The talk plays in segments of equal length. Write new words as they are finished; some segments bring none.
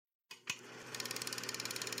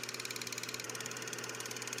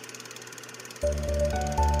Hi,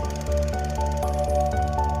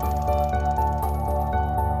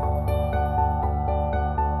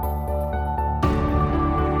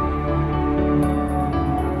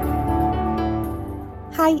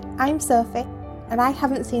 I'm Sophie, and I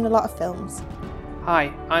haven't seen a lot of films.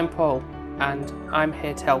 Hi, I'm Paul, and I'm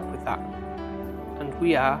here to help with that. And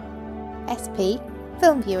we are SP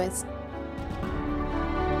Film Viewers.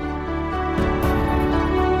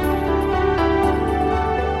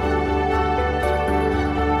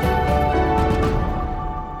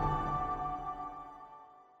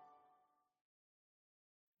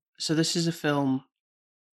 So this is a film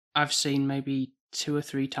I've seen maybe 2 or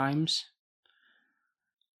 3 times,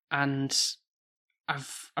 and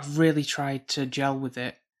I've really tried to gel with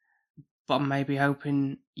it, but I'm maybe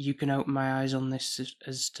hoping you can open my eyes on this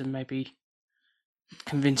as to maybe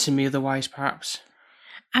convincing me otherwise, perhaps.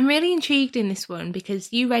 I'm really intrigued in this one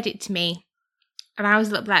because you read it to me, and I was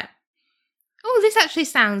a little bit like, oh, this actually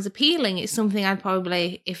sounds appealing. It's something I'd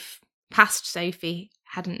probably, if past Sophie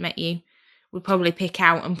hadn't met you, would probably pick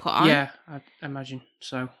out and put on. Yeah, I imagine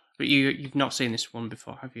so. But you've not seen this one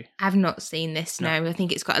before, have you? I've not seen this, no. I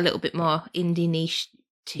think it's got a little bit more indie niche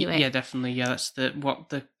to it. Yeah, definitely. Yeah, that's the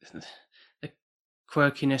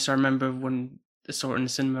quirkiness I remember when I saw it in the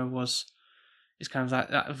cinema was. It's kind of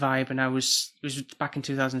that vibe, and it was back in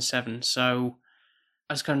 2007, so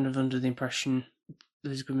I was kind of under the impression that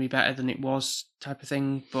it was going to be better than it was, type of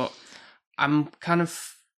thing. But I'm kind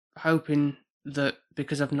of hoping that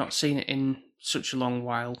because I've not seen it in such a long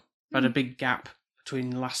while, I've had a big gap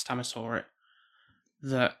between the last time I saw it,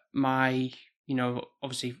 that my,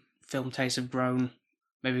 obviously film tastes have grown,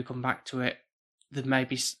 maybe come back to it, there may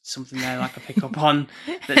be something there like I pick up on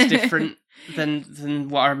that's different than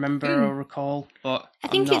what I remember or recall. But I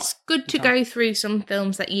think it's good to go through some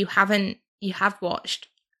films that you have watched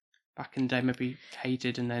back in the day, maybe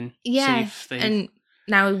hated, and then see if they... And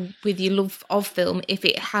now with your love of film, if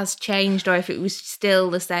it has changed or if it was still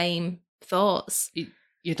the same thoughts.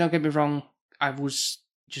 You don't get me wrong, I was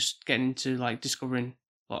just getting into like discovering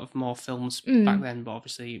a lot of more films back then, but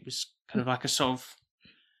obviously it was kind of like a sort of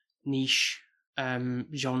niche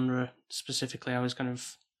genre specifically I was kind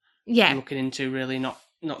of looking into, really, not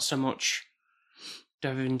so much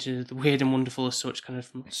diving into the weird and wonderful as such, kind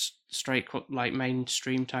of straight like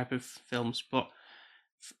mainstream type of films. But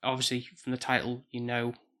obviously from the title you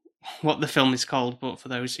know what the film is called, but for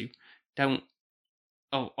those who don't,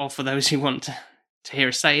 or for those who want to hear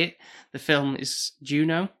us say it, the film is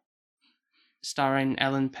Juno, starring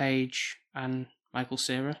Ellen Page and Michael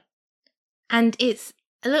Cera. And it's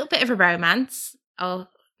a little bit of a romance, or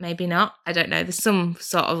maybe not. I don't know. There's some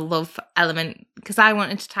sort of love element, because I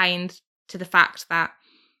wanted to tie into the fact that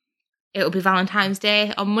it'll be Valentine's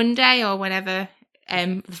Day on Monday or whenever,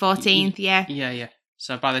 the 14th, Yeah.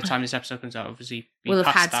 So by the time this episode comes out, obviously we'll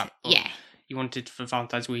have had that. Yeah. You wanted for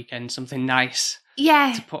Valentine's weekend something nice.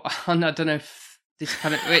 Yeah. To put on. I don't know if this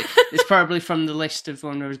kind of... it's probably from the list of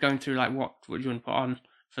when I was going through, like, what do you want to put on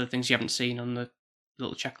for the things you haven't seen on the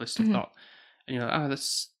little checklist I've got. And you're like,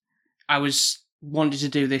 I wanted to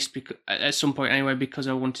do this because at some point anyway, because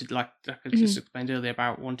I wanted, like I just explained earlier,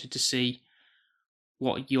 wanted to see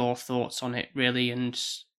what your thoughts on it really, and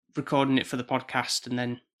recording it for the podcast, and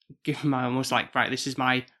then giving my almost like, right, this is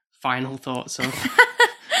my final thoughts of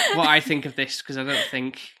what I think of this, because I don't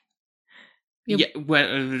think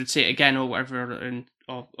whether I'd see it again or whatever,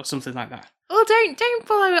 or something like that. Well, don't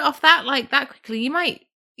follow it off that quickly. You might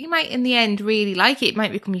in the end really like it. It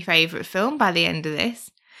might become your favourite film by the end of this.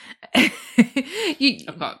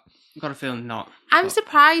 I've got a feeling not. I'm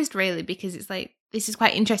surprised really, because it's like, this is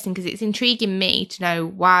quite interesting because it's intriguing me to know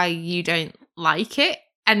why you don't like it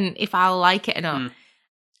and if I'll like it or not.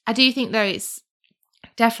 I do think though it's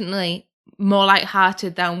definitely more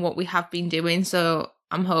lighthearted than what we have been doing, so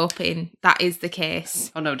I'm hoping that is the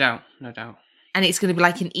case. Oh, no doubt. And it's going to be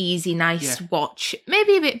like an easy, nice watch.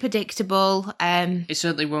 Maybe a bit predictable. It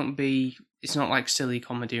certainly won't be... It's not like silly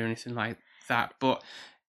comedy or anything like that. But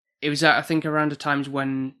it was, I think, around the times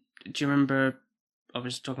when... Do you remember... I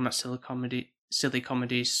was talking about silly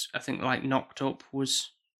comedies. I think, like, Knocked Up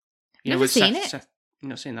was... Never seen it. You've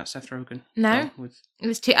not seen that? Seth Rogen? No. It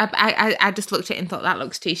was too... I just looked at it and thought that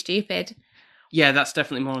looks too stupid. Yeah, that's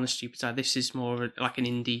definitely more on the stupid side. This is more like an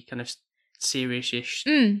indie kind of serious-ish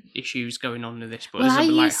issues going on with this, but it's a bit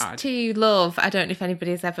lighthearted. I used to love, I don't know if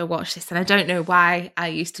anybody's ever watched this, and I don't know why I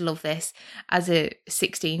used to love this as a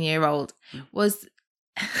 16-year-old, was,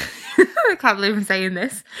 I can't believe I'm saying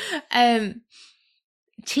this,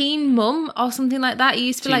 Teen Mum or something like that. It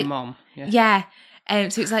used to Teen Mom, yeah.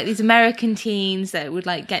 So it's like these American teens that would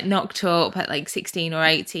like get knocked up at like 16 or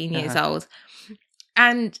 18 years old.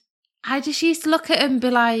 And I just used to look at him and be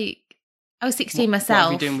like, I was 16 myself. What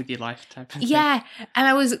are you doing with your life type of thing? Yeah, and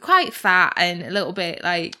I was quite fat and a little bit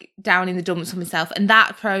like down in the dumps for myself. And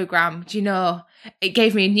that programme, do you know, it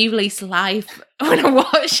gave me a new lease of life when I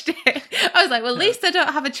watched it. I was like, well, at least I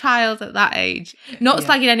don't have a child at that age. Not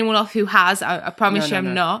slagging anyone off who has, I promise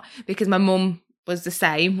I'm not, because my mum was the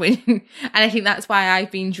same. And I think that's why I've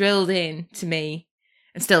been drilled in to me.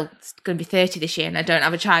 And still going to be 30 this year and I don't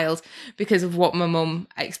have a child because of what my mum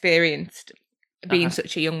experienced being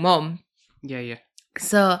such a young mum. Yeah.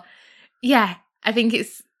 So, yeah, I think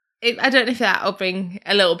I don't know if that'll bring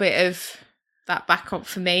a little bit of that back up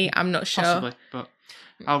for me. I'm not sure. Possibly, but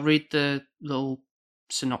I'll read the little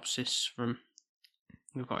synopsis from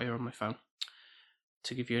we've got here on my phone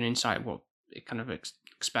to give you an insight of what it kind of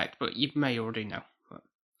expect, but you may already know.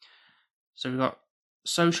 So we've got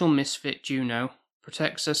social misfit Juno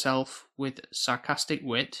protects herself with sarcastic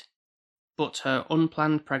wit, but her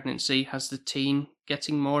unplanned pregnancy has the teen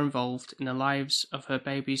getting more involved in the lives of her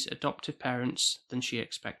baby's adoptive parents than she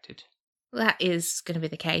expected. That is going to be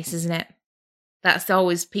the case, isn't it? That's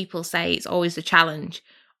always, people say, it's always the challenge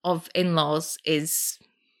of in-laws is,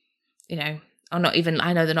 you know, or not even,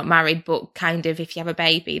 I know they're not married, but kind of if you have a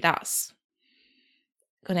baby, that's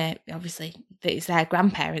going to, obviously, it's their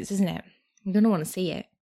grandparents, isn't it? You're going to want to see it.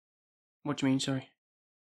 What do you mean, sorry?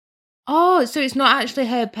 Oh, so it's not actually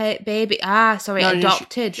her baby. Sorry, no,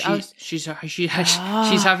 adopted. She's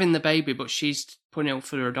having the baby, but she's putting it up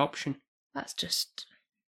for adoption. That's just...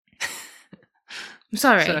 I'm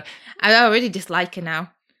sorry. I already dislike her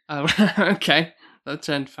now. Oh, okay. That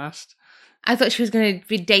turned fast. I thought she was going to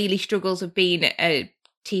be daily struggles of being a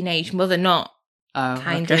teenage mother, not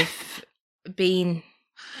kind of being,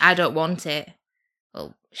 I don't want it.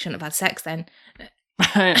 Well, shouldn't have had sex then.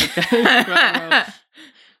 Right, okay. Right,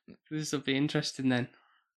 well, this will be interesting then.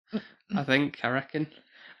 I reckon.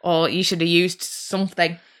 Or you should have used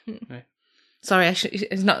something. Right. Sorry,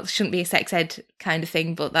 shouldn't be a sex ed kind of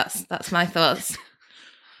thing, but that's my thoughts.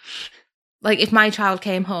 Like, if my child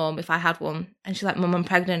came home, if I had one, and she's like, Mum, I'm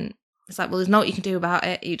pregnant. It's like, well, there's not what you can do about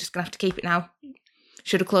it. You're just going to have to keep it now.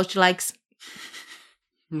 Should have closed your legs.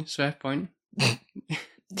 Fair point.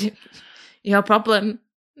 Your problem.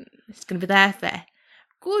 It's going to be there for a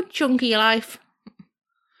good chunk of your life.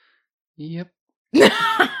 Yep.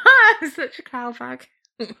 Such a crowd bag.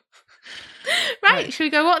 Right, should we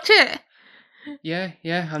go watch it? Yeah,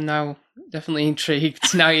 I'm now definitely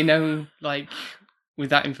intrigued. Now you know, like, with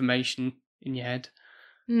that information in your head,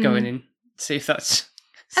 going in, see if that's...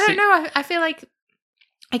 I don't know, I feel like,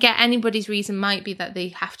 I get anybody's reason might be that they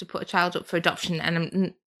have to put a child up for adoption,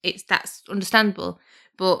 and that's understandable,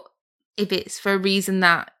 but if it's for a reason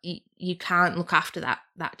that you can't look after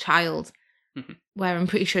that child, where I'm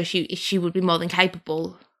pretty sure she would be more than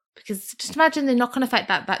capable, because just imagine the knock-on effect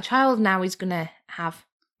that child now is going to have.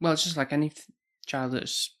 Well, it's just like any child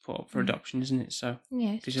that's put up for adoption, isn't it? So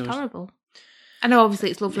yeah, it's just horrible. I know, obviously,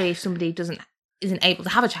 it's lovely if somebody isn't able to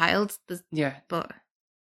have a child. Yeah, but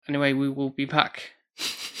anyway, we will be back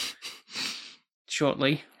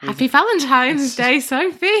shortly. Happy Valentine's Day,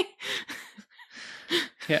 Sophie.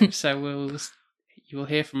 Yeah, so you will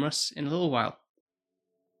hear from us in a little while.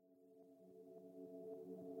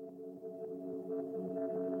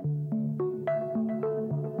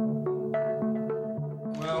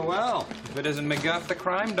 Well, if it isn't McGuff the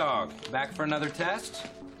crime dog. Back for another test?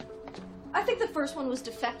 I think the first one was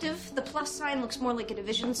defective. The plus sign looks more like a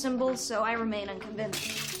division symbol, so I remain unconvinced.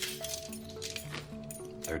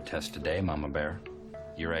 Third test today, Mama Bear.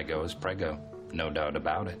 Your ego is prego. No doubt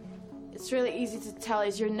about it. It's really easy to tell.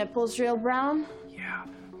 Is your nipples real brown? Yeah,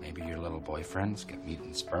 maybe your little boyfriend's got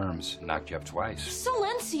mutant sperms and knocked you up twice.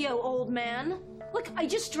 Silencio, old man. Look, I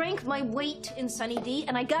just drank my weight in Sunny D,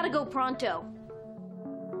 and I gotta go pronto.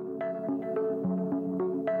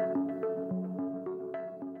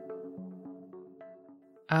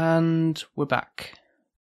 And we're back.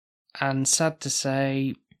 And sad to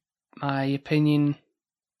say, my opinion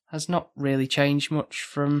has not really changed much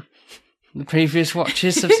from the previous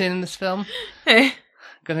watches I've seen in this film.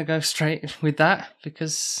 Gonna go straight with that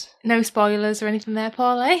because no spoilers or anything there,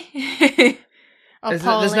 Paulie.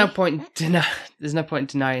 There's no point in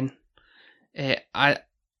denying it. I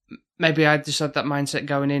just had that mindset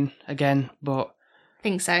going in again, but I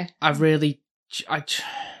think so.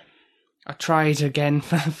 I tried again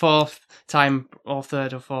for the fourth time or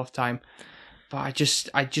third or fourth time, but I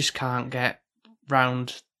just can't get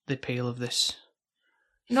round the appeal of this.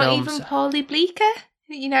 Not film. even Paulie Bleeker,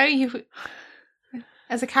 you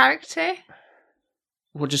as a character.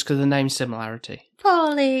 Well, just because of the name similarity.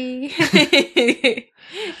 Paulie.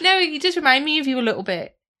 No, you just remind me of you a little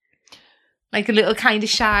bit. Like a little kind of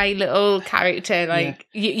shy little character. Like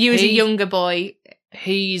you as a younger boy.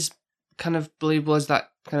 He's kind of believable as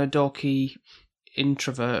that kind of dorky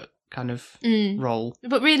introvert kind of role.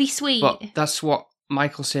 But really sweet. But that's what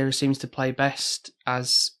Michael Cera seems to play best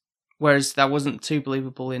as, whereas that wasn't too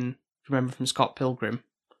believable in, remember from Scott Pilgrim,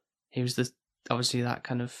 he was obviously that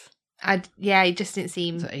kind of. He just didn't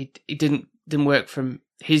seem. He didn't work from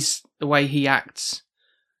the way he acts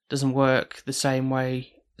doesn't work the same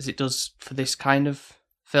way as it does for this kind of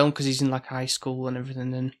film because he's in like high school and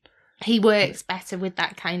everything. And he works better with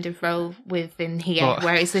that kind of role within here,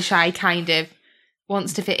 whereas the shy kind of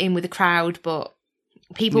wants to fit in with the crowd, but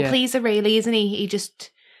people pleaser really, isn't he? He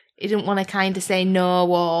didn't want to kind of say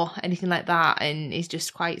no or anything like that, and he's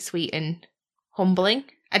just quite sweet and humbling.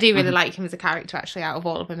 I do really like him as a character, actually. Out of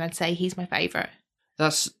all of them, I'd say he's my favourite.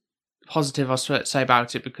 That's positive, I was say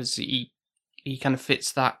about it, because he kind of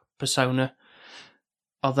fits that persona.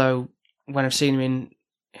 Although when I've seen him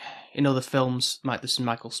in other films, like this is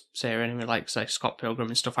Michael Cera, anyway, like say Scott Pilgrim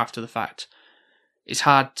and stuff after the fact, it's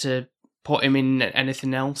hard to put him in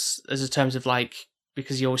anything else as in terms of like,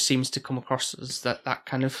 because he always seems to come across as that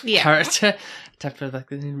kind of character, type of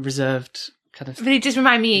like reserved kind of. But it just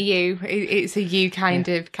reminds me of you. It's a you kind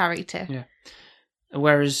of character. Yeah.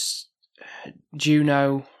 Whereas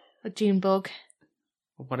Juno, or Junebug,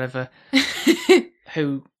 or whatever,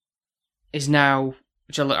 who is now,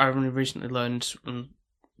 which I only recently learned from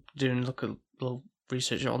doing a little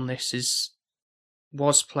research on this,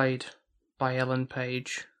 was played by Ellen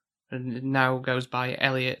Page, and it now goes by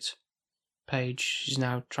Elliot Page. She's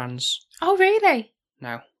now trans. Oh, really?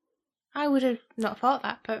 Now. I would have not thought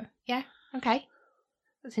that, but yeah, okay.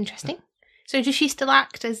 That's interesting. So does she still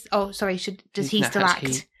act as... Oh, sorry, does he still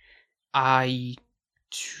act? I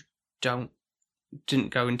didn't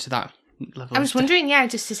go into that level. I was wondering,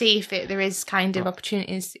 just to see if there is kind of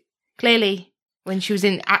opportunities. Clearly, when she was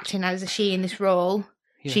acting as a she in this role,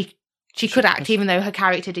 she could act, even though her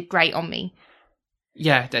character did great on me.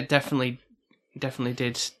 Yeah, definitely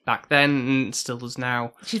did back then and still does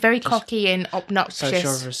now. She's very cocky and obnoxious. So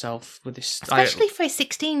sure of herself with this. Especially for a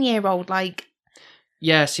 16-year-old, like...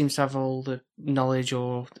 Yeah, seems to have all the knowledge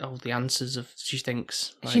or all the answers of she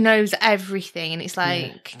thinks. She knows everything, and it's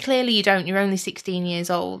like, clearly you don't, you're only 16 years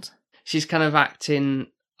old. She's kind of acting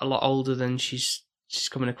a lot older than she's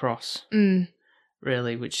coming across.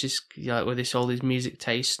 Really, which is like with all these music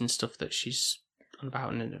tastes and stuff that she's on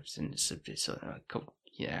about and everything.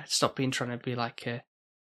 Stop being trying to be like a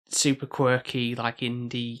super quirky, like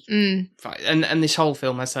indie. And this whole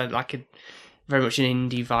film has had like very much an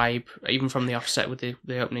indie vibe, even from the offset with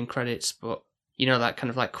the opening credits. But that kind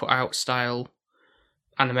of like cut out style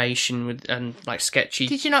animation with and like sketchy.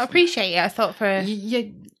 Did you not appreciate it? I thought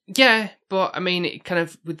yeah, but I mean, it kind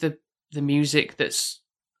of with the music that's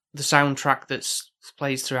the soundtrack that's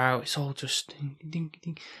plays throughout. It's all just ding, ding,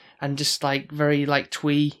 ding, and just like very like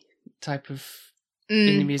twee type of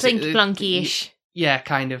indie music, Blinky Blonky-ish. Yeah,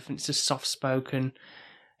 kind of. It's just soft spoken.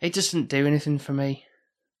 It doesn't do anything for me.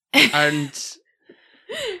 And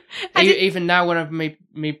even now, when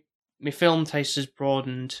my film taste has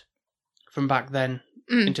broadened from back then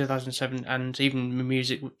in 2007, and even my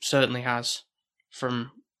music certainly has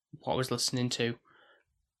from what I was listening to.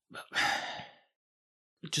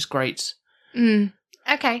 Just great.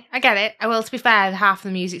 Okay, I get it. Well, to be fair, half of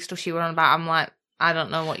the music stuff she were on about, I'm like, I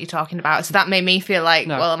don't know what you're talking about. So that made me feel like,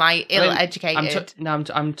 well, am I ill-educated?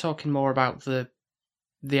 I'm talking more about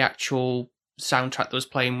the actual soundtrack that was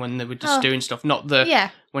playing when they were just doing stuff, not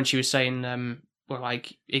when she was saying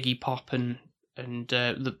like Iggy Pop and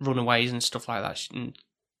the Runaways and stuff like that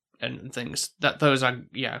and things. That those are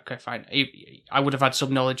okay, fine. I would have had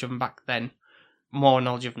some knowledge of them back then, more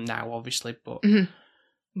knowledge of them now, obviously, but.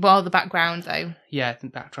 But all the background, though. Yeah, the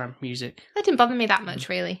background music. That didn't bother me that much,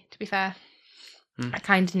 really, to be fair. I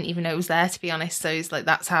kind of didn't even know it was there, to be honest. So it's like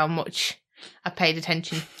that's how much I paid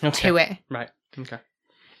attention to it. Right, okay.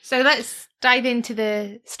 So let's dive into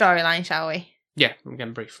the storyline, shall we? Yeah,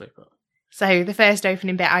 again, briefly. But... So the first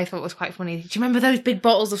opening bit I thought was quite funny. Do you remember those big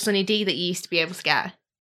bottles of Sunny D that you used to be able to get?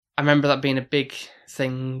 I remember that being a big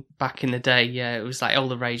thing back in the day. Yeah, it was like all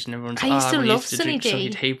the rage and everyone's I used to love Sunny D. Sunny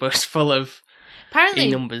D, but it's full of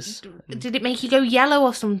numbers. Did it make you go yellow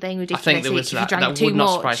or something ridiculous? I think there was that. That would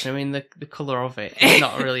not surprise me. I mean, the colour of it, it's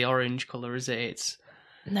not really orange colour, is it?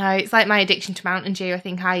 No, it's like my addiction to Mountain Dew. I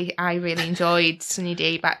think I really enjoyed Sunny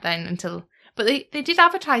D back then but they did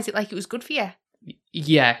advertise it like it was good for you.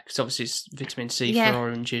 Yeah, because obviously it's vitamin C for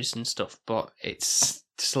oranges and stuff, but it's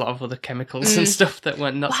just a lot of other chemicals and stuff that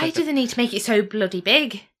weren't not. Why do they need to make it so bloody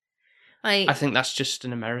big? Like, I think that's just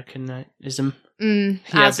an Americanism. Ours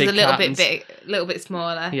was big a little cartons. little bit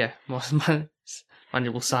smaller. Yeah, more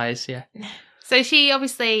manageable size. Yeah. So she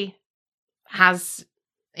obviously has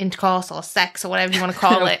intercourse or sex or whatever you want to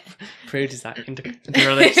call it. Prude is that into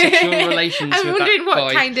sexual relations. I'm with wondering that what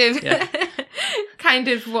boy. kind of Yeah. kind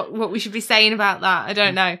of what we should be saying about that. I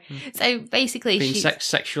don't know. So basically, Being she's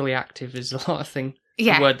sexually active is a lot of thing.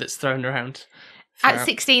 Yeah. The word that's thrown around. at throughout.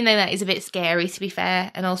 16 though. That is a bit scary, to be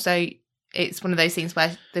fair, and also it's one of those things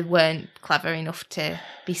where they weren't clever enough to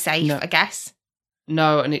be safe. No. I guess.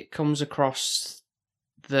 No, and it comes across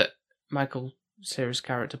that Michael Cera's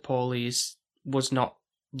character Paulie was not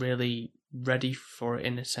really ready for it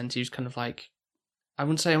in a sense. He was kind of like, I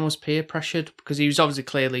wouldn't say almost peer pressured, because he was obviously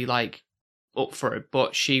clearly like up for it,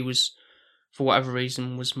 but she was, for whatever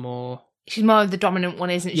reason, was more. She's more of the dominant one,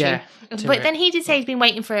 isn't she? Yeah, But to then it. he did say he's been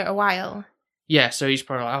waiting for it a while. Yeah, so he's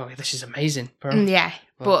probably like, oh, this is amazing. Bro. Yeah,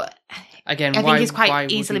 Well, but again, I why, think he's why quite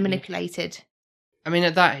would easily he be- manipulated. I mean,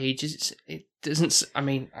 at that age, it doesn't. I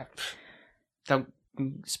mean,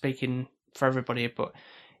 speaking for everybody, but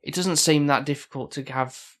it doesn't seem that difficult to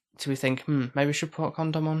think, maybe I should put a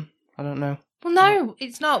condom on. I don't know. Well, no,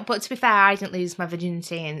 it's not. But to be fair, I didn't lose my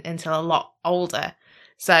virginity until a lot older.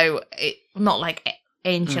 So it not like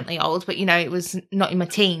anciently old, but it was not in my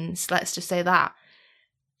teens. Let's just say that.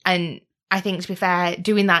 And I think, to be fair,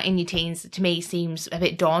 doing that in your teens to me seems a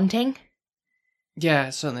bit daunting. Yeah,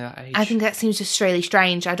 certainly that age. I think that seems just really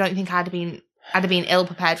strange. I don't think I'd have been ill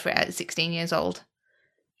prepared for it at 16 years old.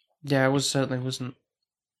 Yeah, I certainly wasn't.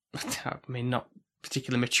 I mean, not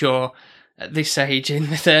particularly mature at this age in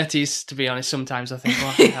the 30s, to be honest. Sometimes I think,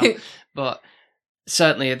 what the hell? But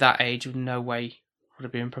certainly at that age, no way would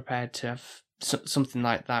have been prepared to have something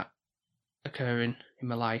like that occurring in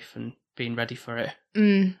my life and being ready for it.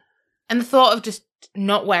 And the thought of just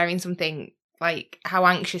not wearing something, like how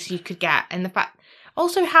anxious you could get, and the fact.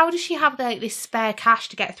 Also, how does she have this spare cash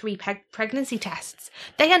to get 3 pregnancy tests?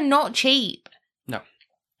 They are not cheap. No.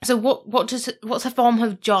 So what's her form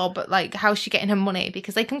of job? Like, how's she getting her money?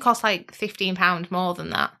 Because they can cost like £15 more than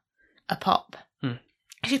that a pop.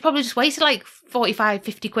 She's probably just wasted like 45,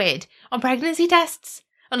 50 quid on pregnancy tests,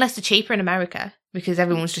 unless they're cheaper in America because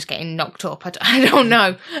everyone's just getting knocked up. I don't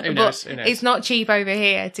know. Who But knows? it's not cheap over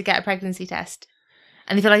here to get a pregnancy test.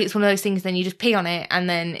 And I feel like it's one of those things, then you just pee on it and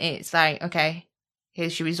then it's like, okay,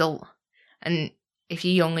 here's your result. And if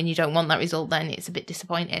you're young and you don't want that result, then it's a bit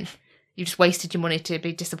disappointing. You've just wasted your money to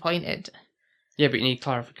be disappointed. Yeah, but you need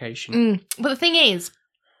clarification. But the thing is,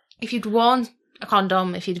 if you'd worn a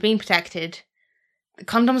condom, if you'd been protected, the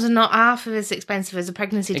condoms are not half as expensive as a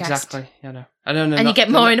pregnancy test. Exactly. Yeah, no. I don't know. And you get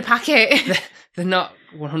more in a packet. They're not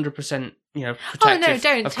 100%, protective. Oh, no,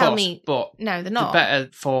 don't of tell course, me. But No, they're it's not. a better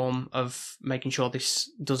form of making sure this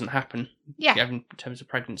doesn't happen. Yeah. In terms of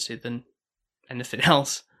pregnancy than anything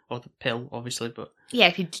else, or the pill, obviously. But Yeah,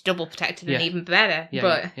 if you're double protected, then Yeah. even better. yeah,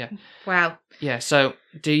 But, yeah. wow. Yeah. So,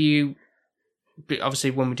 do you?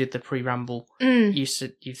 Obviously, when we did the pre-ramble, you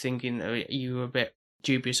said you thinking you were a bit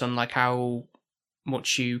dubious on like how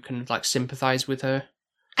much you can like sympathise with her.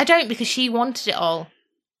 I don't, because she wanted it all.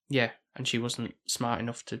 Yeah, and she wasn't smart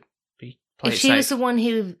enough to play If it she safe. was the one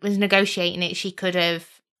who was negotiating it, she could have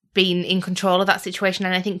been in control of that situation.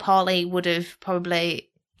 And I think Paulie would have probably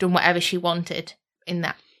done whatever she wanted in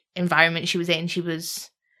that environment she was in. She was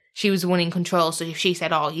the one in control. So if she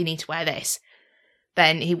said, "Oh, you need to wear this,"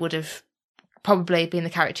 then he would have probably, being the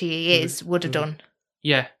character he is, would have done.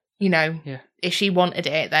 Yeah. Yeah. If she wanted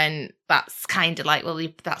it, then that's kind of like, well,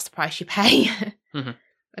 that's the price you pay. Mhm.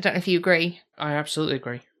 I don't know if you agree. I absolutely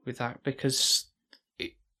agree with that, because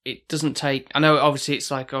it doesn't take. I know obviously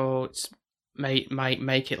it's like, oh, it's might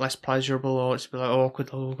make it less pleasurable, or it's like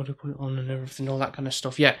awkward. Oh, I've got to put it on and everything, all that kind of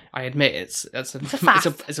stuff. Yeah, I admit it's a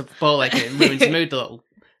faff. it's a ball ache. It ruins the mood a little,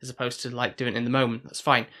 as opposed to like doing it in the moment. That's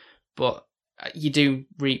fine, but you do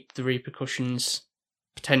reap the repercussions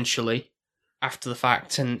potentially after the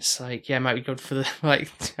fact, and it's like, yeah, it might be good for the like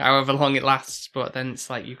however long it lasts, but then it's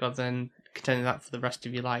like you've got to then continue that for the rest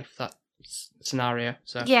of your life. That scenario.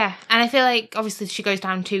 So Yeah, and I feel like obviously she goes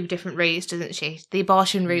down 2 different routes, doesn't she? The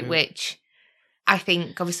abortion route, which I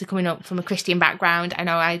think obviously coming up from a Christian background, I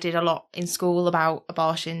know I did a lot in school about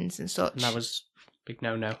abortions and such. and that was big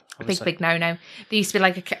no. Big no. There used to be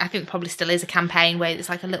like I think probably still is a campaign where it's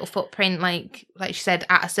like a little footprint, like she said,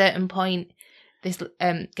 at a certain point, this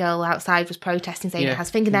girl outside was protesting, saying it has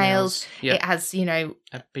fingernails, yeah. it has A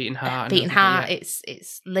beating heart, yeah.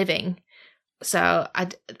 It's living. So I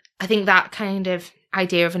think that kind of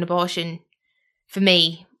idea of an abortion, for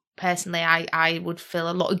me personally, I would feel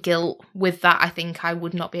a lot of guilt with that. I think I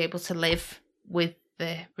would not be able to live with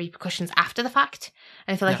the repercussions after the fact.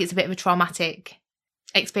 And I feel like it's a bit of a traumatic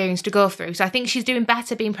experience to go through. So I think she's doing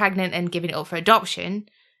better being pregnant and giving it up for adoption.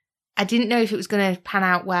 I didn't know if it was going to pan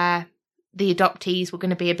out where the adoptees were going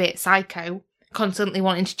to be a bit psycho, constantly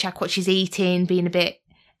wanting to check what she's eating, being a bit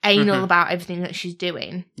anal about everything that she's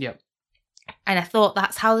doing. Yep. And I thought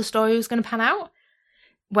that's how the story was going to pan out,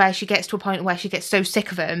 where she gets to a point where she gets so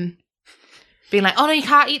sick of him being like, oh no, you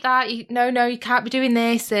can't eat that. No, you can't be doing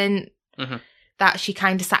this. And that she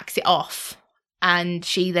kind of sacks it off. And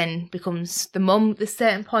she then becomes the mum. There's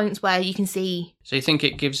certain points where you can see. So you think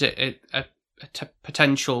it gives it a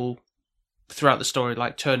potential throughout the story,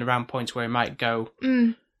 like turnaround points where it might go.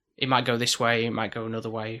 It might go this way, it might go another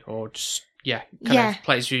way, or just kind of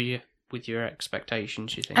plays with your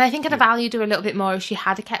expectations. You think? And I think I'd have valued her a little bit more if she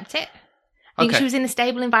had kept it. I think she was in a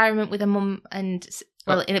stable environment with a mum and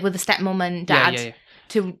with a stepmom and dad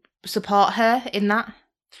to support her in that.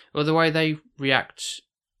 Well, the way they react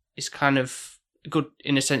is kind of good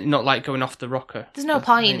in a sense, not like going off the rocker. There's no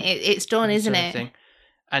point. It's done, isn't it? Thing.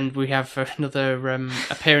 And we have another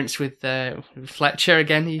appearance with Fletcher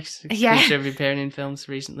again. He's appearing in films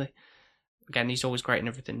recently. Again, he's always great in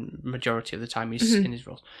everything. Majority of the time, he's in his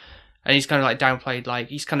roles, and he's kind of like downplayed. Like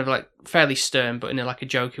he's kind of like fairly stern, but in a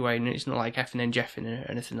jokey way, and it's not like effing and jeffing or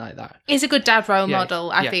anything like that. He's a good dad role model.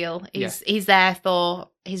 I feel he's there for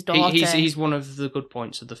his daughter. He's one of the good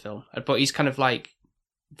points of the film, but he's kind of like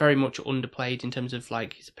very much underplayed in terms of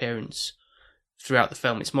like his appearance throughout the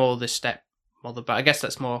film. It's more the stepmother, but I guess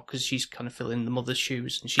that's more because she's kind of filling the mother's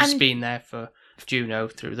shoes, and she's been there for Juno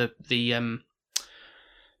through the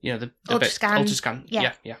ultrascan.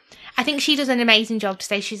 Yeah. I think she does an amazing job to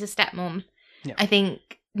say she's a stepmom. Yeah. I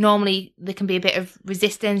think normally there can be a bit of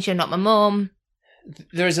resistance. You're not my mum.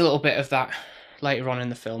 There is a little bit of that later on in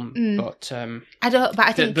the film, but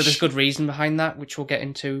I think there's good reason behind that, which we'll get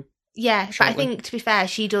into. Yeah, shortly. But I think, to be fair,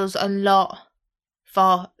 she does a lot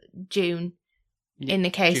for June. In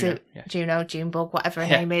the case of Juno, Junebug, whatever her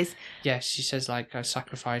name is. Yeah, she says, like, I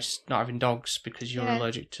sacrifice not having dogs because you're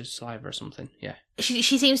allergic to saliva or something. Yeah. She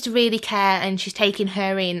seems to really care, and she's taking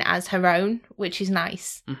her in as her own, which is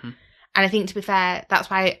nice. And I think, to be fair, that's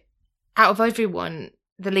why, out of everyone,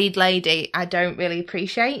 the lead lady, I don't really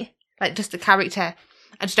appreciate. Like, just the character,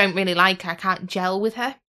 I just don't really like her. I can't gel with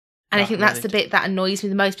her. And I think that's the bit that annoys me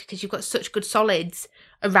the most, because you've got such good solids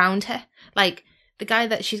around her. Like, the guy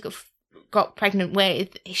that she's got pregnant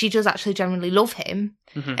with, she does actually generally love him,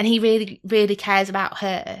 and he really, really cares about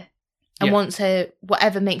her and wants her,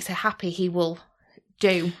 whatever makes her happy, he will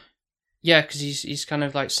do. Yeah, because he's kind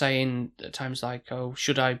of like saying at times like, oh,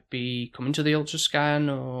 should I be coming to the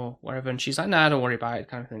ultrascan or whatever? And she's like, nah, don't worry about it,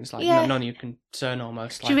 kind of thing. It's like none of your concern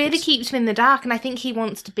almost. She really keeps him in the dark, and I think he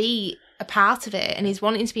wants to be a part of it, and he's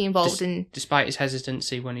wanting to be involved in... Despite his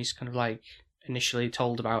hesitancy when he's kind of like initially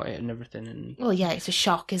told about it and everything. And well, yeah, it's a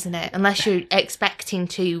shock, isn't it? Unless you're expecting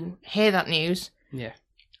to hear that news. Yeah.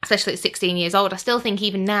 Especially at 16 years old. I still think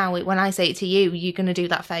even now, when I say it to you, you're going to do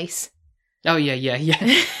that face. Oh, yeah.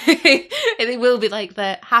 It will be like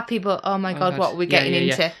the happy, but oh my God, what are we getting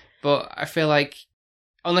into? Yeah. But I feel like,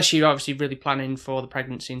 unless you're obviously really planning for the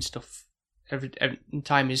pregnancy and stuff, every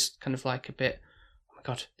time is kind of like a bit, oh my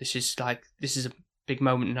God, this is a big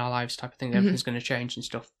moment in our lives type of thing. Everything's going to change and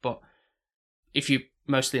stuff. But if you're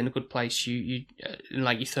mostly in a good place, you in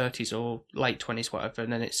like your 30s or late 20s, whatever,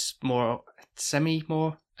 and then it's more, I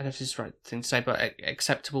don't know if this is the right thing to say, but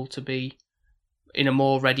acceptable to be in a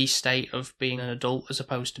more ready state of being an adult as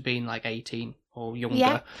opposed to being like 18 or younger.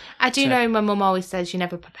 Yeah, I do know my mum always says you're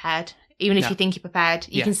never prepared. Even if you think you're prepared,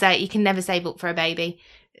 you can never save up for a baby.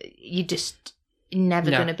 You're just never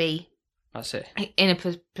going to be. That's it. In a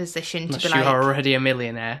position unless to be like... you're already a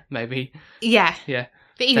millionaire, maybe. Yeah. Yeah.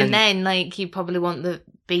 But even then, like, you probably want the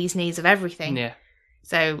bee's knees of everything. Yeah.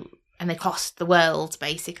 So, and they cost the world,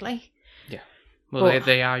 basically. Yeah. Well,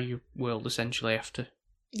 they are your world, essentially, after.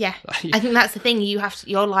 Yeah. I think that's the thing. You have to,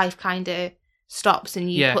 your life kind of stops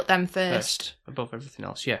and you put them first. Above everything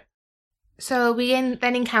else, yeah. So we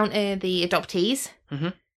then encounter the adoptees.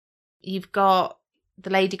 You've got the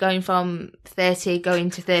lady going from 30 going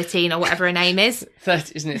to 13 or whatever her name is.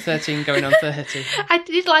 30, isn't it 13 going on 30? I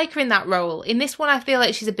did like her in that role. In this one, I feel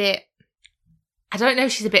like she's a bit... I don't know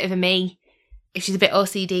if she's a bit of a me. If she's a bit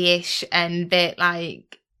OCD-ish and a bit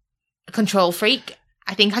like a control freak.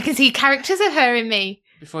 I think I can see characters of her in me.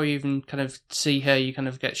 Before you even kind of see her, you kind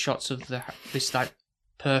of get shots of this like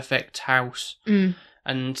perfect house.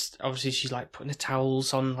 And obviously she's like putting the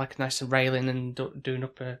towels on like a nice railing and doing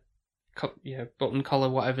up a button collar,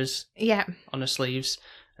 whatever's on her sleeves,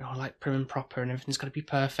 and all like prim and proper, and everything's got to be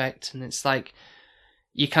perfect. And it's like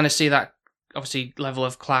you kind of see that obviously level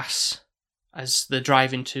of class as they're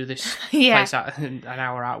driving to this place out an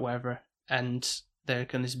hour out, wherever. And they're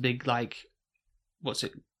kind of this big, like, what's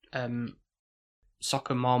it,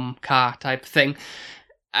 soccer mom car type thing.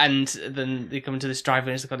 And then they come into this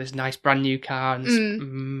driveway and it's got this nice brand new car and this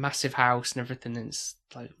massive house and everything. And it's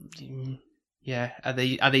like, yeah,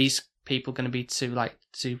 are these people going to be too, like,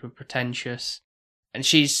 super pretentious? And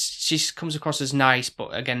she comes across as nice,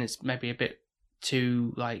 but again, it's maybe a bit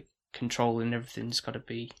too, like, controlling. Everything's got to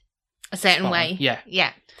be a certain way. Yeah.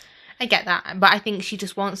 Yeah. I get that. But I think she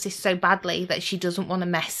just wants this so badly that she doesn't want to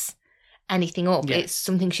mess anything up. Yeah. It's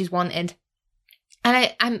something she's wanted.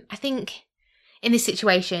 And I think in this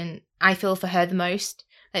situation, I feel for her the most.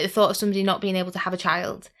 Like, the thought of somebody not being able to have a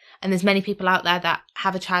child, and there's many people out there that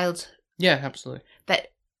have a child. Yeah, absolutely. That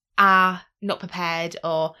are not prepared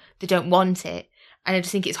or they don't want it. And I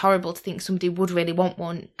just think it's horrible to think somebody would really want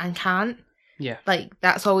one and can't. Yeah. Like,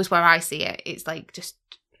 that's always where I see it. It's like just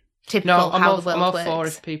typical No, how the world I'm all works. for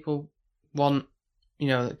if people want,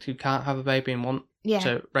 who can't have a baby and want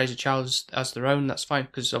to raise a child as their own, that's fine,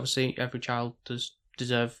 because obviously every child does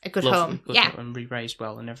deserve a good love home, and be raised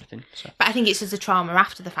well and everything. So. But I think it's just a trauma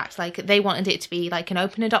after the fact. Like, they wanted it to be like an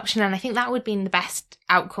open adoption, and I think that would be the best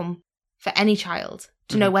outcome for any child,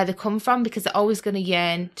 to know where they come from, because they're always going to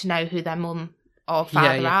yearn to know who their mum or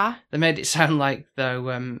father are. They made it sound like,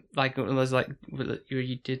 though, like it was like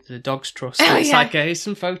you did the Dogs Trust. Oh, it's yeah. like, here's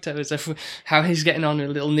some photos of how he's getting on, a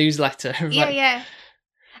little newsletter. Yeah.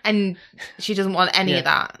 And she doesn't want any of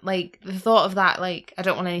that. Like, the thought of that, like, I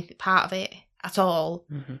don't want any part of it at all.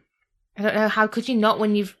 Mm-hmm. I don't know, how could you not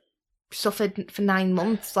when you've suffered for 9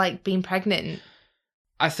 months, like, being pregnant?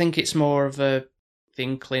 I think it's more of the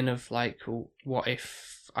inkling of, like, what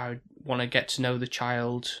if I want to get to know the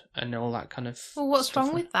child and all that kind of Well, what's stuff.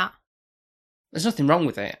 wrong with that? There's nothing wrong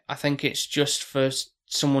with it. I think it's just for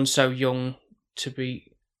someone so young to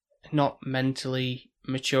be not mentally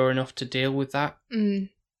mature enough to deal with that,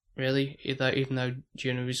 really. Even though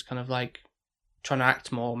Juno is kind of like trying to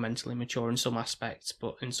act more mentally mature in some aspects,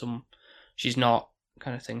 but in some she's not,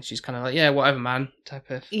 kind of thing. She's kind of like, yeah, whatever, man, type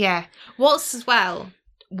of... Yeah. What's as well,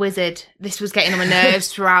 Wizard. This was getting on my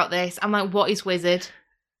nerves throughout this. I'm like, what is Wizard?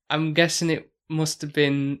 I'm guessing it must have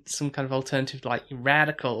been some kind of alternative, like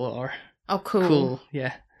radical or... Oh, cool. Cool,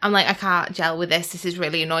 yeah. I'm like, I can't gel with this. This is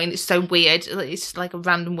really annoying. It's so weird. It's just like a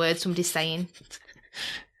random word somebody's saying.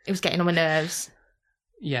 It was getting on my nerves.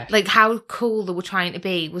 Yeah. Like, how cool they were trying to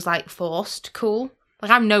be was, like, forced cool.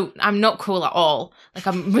 Like, I'm not cool at all. Like,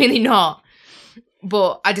 I'm really not.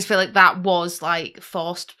 But I just feel like that was, like,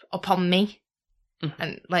 forced upon me. Mm-hmm.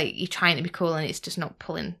 And, like, you're trying to be cool and it's just not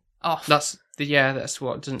pulling off. That's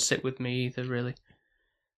what doesn't sit with me either, really.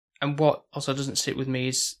 And what also doesn't sit with me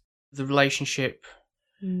is the relationship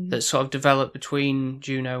that sort of developed between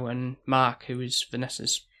Juno and Mark, who is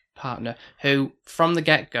Vanessa's partner, who, from the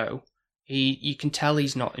get-go, you can tell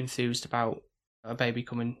he's not enthused about a baby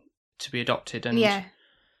coming to be adopted, and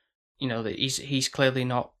that he's clearly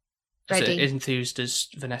not as enthused as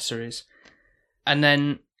Vanessa is. And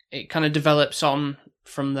then it kind of develops on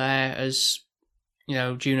from there as,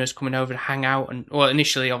 Juno's coming over to hang out, and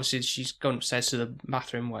initially, obviously, she's going upstairs to the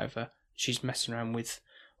bathroom, whatever. She's messing around with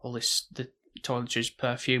all this, the toiletries,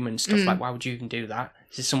 perfume and stuff. Like, why would you even do that?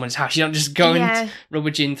 This is someone's house. You don't just go and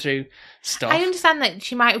rummaging through stuff. I understand that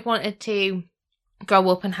she might have wanted to go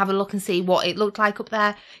up and have a look and see what it looked like up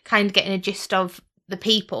there, kind of getting a gist of the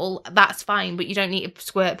people. That's fine, but you don't need to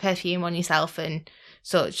squirt perfume on yourself and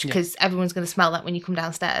such, because everyone's going to smell that when you come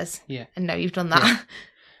downstairs and know you've done that. Yeah.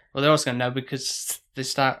 Well, they're also going to know because they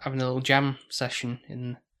start having a little jam session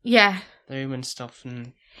in the room and stuff,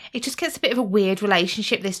 and it just gets a bit of a weird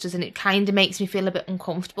relationship, this, doesn't it? Kind of makes me feel a bit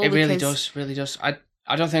uncomfortable. It really does.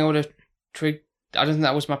 I don't think I would have I don't think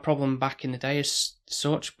that was my problem back in the day as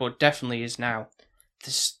such, but definitely is now.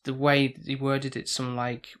 The way he worded it, something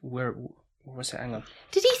like, what was it? Hang on.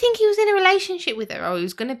 Did he think he was in a relationship with her, or he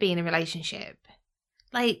was going to be in a relationship?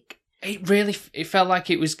 Like, it felt like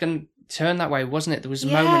it was going to turn that way, wasn't it? There was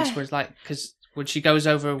moments where it's like, because when she goes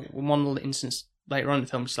over one little instance later on in the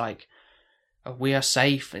film, it's like, oh, we are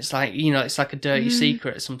safe. It's like, it's like a dirty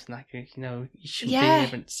secret or something, like, you shouldn't be here.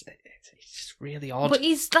 But it's just really odd. But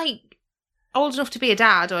he's like old enough to be a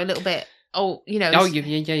dad, or a little bit old, Oh,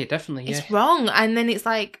 yeah, definitely. It's wrong. And then it's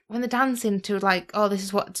like, when they're dancing to, like, oh, this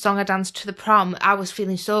is what song I danced to the prom, I was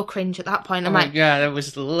feeling so cringe at that point. I'm like, yeah, that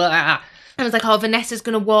was. I was like, oh, Vanessa's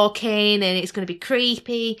going to walk in and it's going to be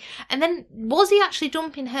creepy. And then, was he actually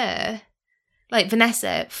dumping her, like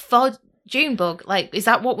Vanessa, for Junebug? Like, is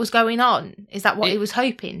that what was going on? Is that what he was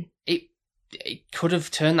hoping? It could have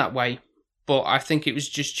turned that way, but I think it was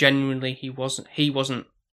just genuinely he wasn't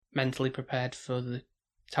mentally prepared for the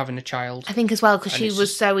having a child. I think as well, because And she it's was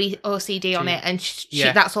just- so OCD on she- it, and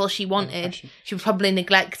yeah. that's all she wanted. She was probably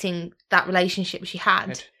neglecting that relationship she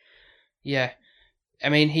had. Yeah. I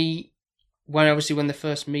mean, when they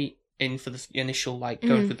first meet in for the initial, like,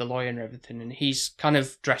 going with the lawyer and everything, and he's kind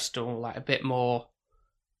of dressed all, like, a bit more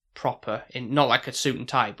proper, in not like a suit and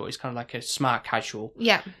tie, but he's kind of like a smart casual.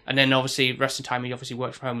 Yeah. And then, obviously, rest of the time, he obviously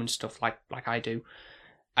works from home and stuff, like I do.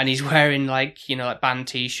 And he's wearing, like, you know, like band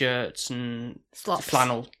T-shirts and Slops.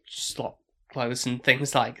 flannel slop clothes and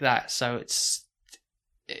things like that. So it's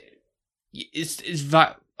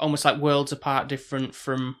almost like worlds apart, different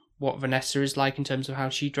from what Vanessa is like in terms of how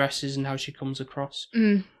she dresses and how she comes across.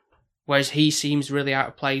 Mm. Whereas he seems really out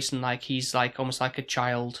of place and like he's like almost like a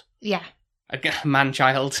child, Yeah. a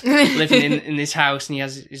man-child living in this house, and he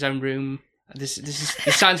has his own room. This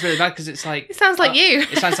sounds really bad because it's like It sounds like you.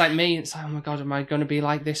 It sounds like me. It's like, oh my god, am I going to be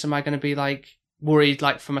like this? Am I going to be like worried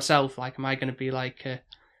like for myself? Like, am I going to be like a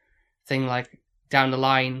thing like down the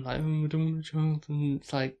line? Like, oh, I don't want a child. And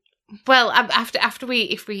it's like, Well,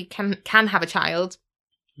 if we can have a child,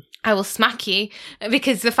 I will smack you,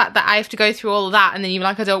 because the fact that I have to go through all of that and then you're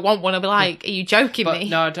like, I don't want one, I'll be like, are you joking but me?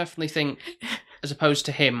 no, I definitely think, as opposed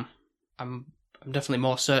to him, I'm definitely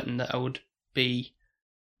more certain that I would be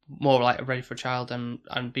more like ready for a child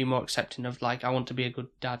and be more accepting of like, I want to be a good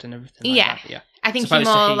dad and everything like that. Yeah. I think As you're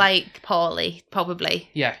opposed to more he. like Paulie, probably.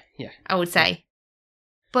 Yeah. I would say.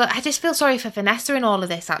 But I just feel sorry for Vanessa in all of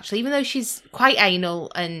this, actually, even though she's quite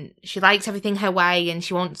anal and she likes everything her way and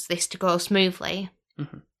she wants this to go smoothly.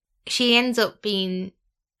 Mm-hmm. She ends up being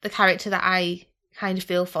the character that I kind of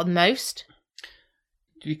feel for the most.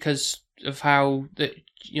 Because of how that,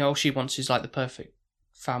 you know, all she wants is like the perfect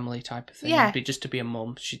family type of thing. Yeah. Just to be a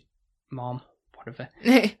mum. Whatever.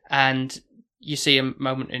 And you see a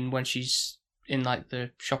moment in when she's in like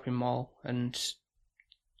the shopping mall and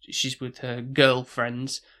she's with her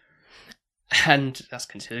girlfriends, and that's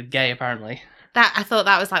considered gay apparently. That I thought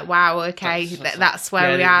that was like, wow, okay, that's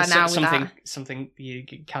where we are now with that. Something you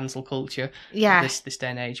cancel culture. Yeah. This day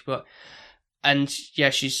and age,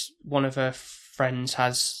 she's one of her friends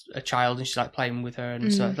has a child and she's like playing with her,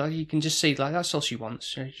 and so like, you can just see like that's all she wants.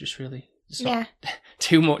 She just really, it's not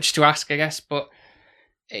too much to ask, I guess, but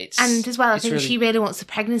it's, and as well, I think really, she really wants the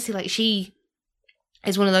pregnancy. Like, she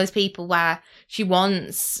is one of those people where she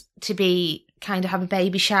wants to be kind of have a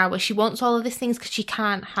baby shower. She wants all of these things because she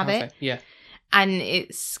can't have it. Yeah. And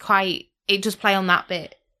it's quite, it does play on that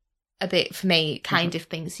bit a bit for me, kind of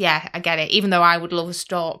things. Yeah, I get it. Even though I would love a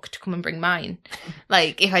stork to come and bring mine.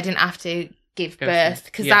 Like, if I didn't have to give birth.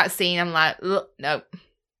 Because that scene, I'm like, no.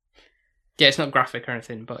 Yeah, it's not graphic or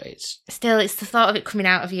anything, but it's... Still, it's the thought of it coming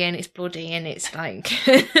out of you and it's bloody and it's like...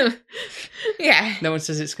 yeah. No one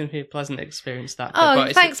says it's going to be a pleasant experience, that.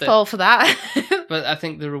 But thanks, Paul, for that. But I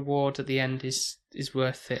think the reward at the end is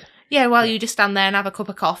worth it. Yeah, while you just stand there and have a cup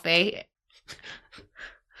of coffee...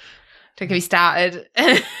 Don't get me started.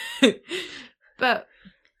 But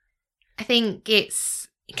I think it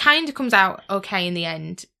kind of comes out okay in the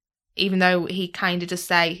end, even though he kind of does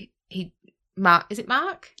say is it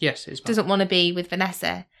Mark? Yes, it is Mark. Doesn't want to be with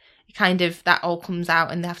Vanessa. Kind of that all comes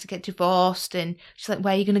out and they have to get divorced, and she's like,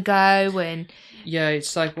 where are you going to go? And yeah,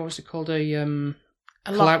 it's like, what was it called? A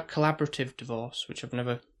collaborative divorce, which I've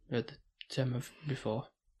never heard the term of before,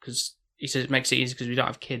 because he says it makes it easy because we don't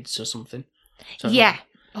have kids or something. So yeah,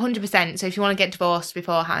 100%. So if you want to get divorced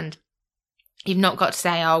beforehand, you've not got to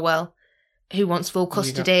say, oh, well, who wants full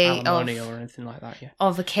custody or anything like that,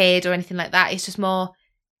 of a kid or anything like that. It's just more,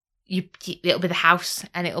 it'll be the house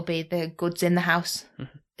and it'll be the goods in the house.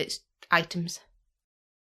 Mm-hmm. It's items.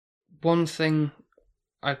 One thing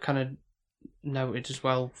I kind of noted as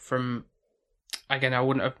well from, again, I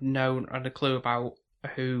wouldn't have had a clue about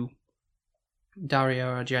who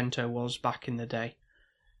Dario Argento was back in the day.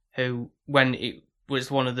 Who, when it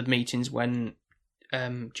was one of the meetings when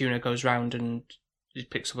Juno goes round and it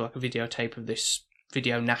picks up like a videotape of this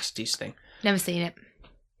video nasties thing. Never seen it.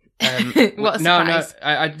 What a surprise. No,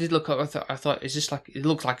 I did look up. I thought, is this like? It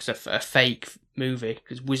looked like it's a fake movie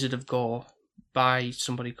because Wizard of Gore by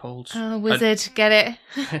somebody called Wizard. Get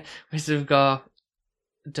it? Wizard of Gore,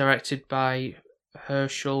 directed by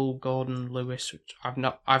Herschel Gordon Lewis, which I've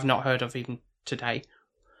not heard of even today.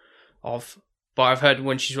 But I've heard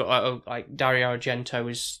when she's like Dario Argento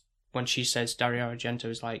is, when she says Dario Argento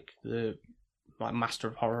is like the master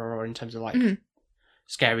of horror, or in terms of like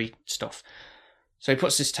scary stuff. So he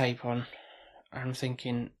puts this tape on, and I'm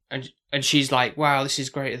thinking, and she's like, wow, this is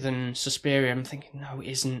greater than Suspiria. I'm thinking, no, it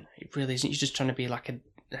isn't. It really isn't. You're just trying to be like a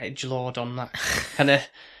edgelord on that kind of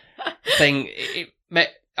thing. It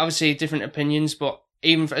obviously different opinions, but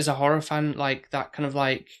even as a horror fan, like that kind of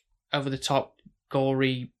like over the top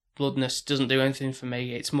gory bloodness doesn't do anything for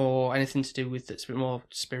me. It's more anything to do with it's a bit more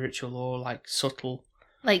spiritual or like subtle,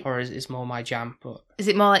 Like, or is more my jam. But is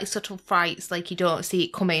it more like subtle frights, like you don't see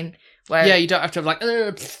it coming? Where yeah, you don't have to have like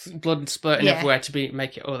blood splurting Yeah. everywhere to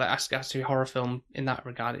make it. Oh, that has to be a horror film in that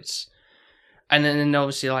regard. And then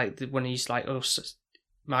obviously like when he's like,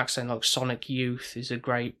 Mark's saying like Sonic Youth is a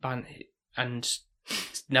great band, and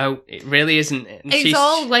no, it really isn't. And it's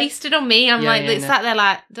all wasted on me. I'm Yeah, like, yeah, it's no. sat there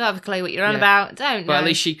like, don't have a clue what you're on Yeah. about. Don't know. But at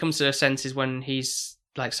least she comes to her senses when he's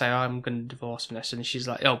like, say, I'm going to divorce Vanessa, and she's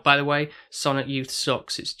like, oh, by the way, Sonic Youth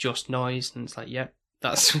sucks. It's just noise, and it's like, yep,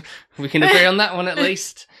 that's we can agree on that one at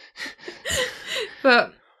least.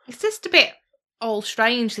 But it's just a bit all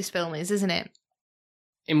strange. This film is, isn't it?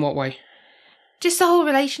 In what way? Just the whole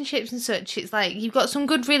relationships and such. It's like you've got some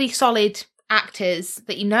good, really solid actors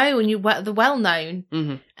that you know and they're well known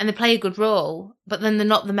Mm-hmm. and they play a good role, but then they're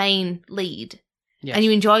not the main lead. Yes. And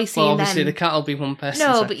you enjoy seeing well, obviously, them. there can't all be one person.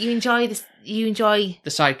 No, so but you enjoy this. You enjoy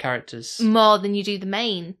the side characters. more than you do the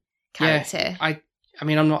main character. Yeah, I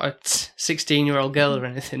mean, I'm not a 16-year-old girl or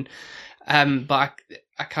anything, but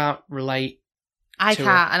I can't relate. I to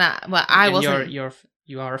can't, her. and I And wasn't.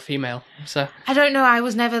 You are a female, so I don't know. I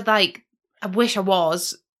was never like. I wish I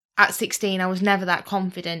was. At 16, I was never that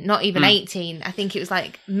confident. Not even 18. I think it was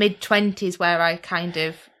like mid-20s where I kind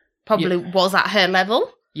of probably was at her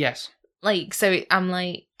level. yes. Like, so I'm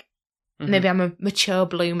like, Mhm. maybe I'm a mature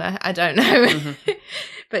bloomer. I don't know. Mhm.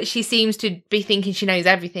 But she seems to be thinking she knows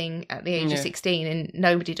everything at the age of Yeah. 16, and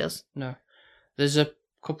nobody does. No, there's a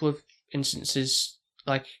couple of instances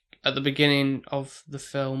like at the beginning of the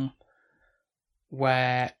film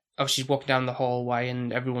where she's walking down the hallway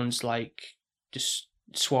and everyone's like just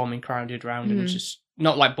swarming, crowded around, and it's just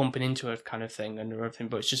not like bumping into her kind of thing and everything,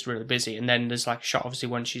 but it's just really busy. And then there's like a shot obviously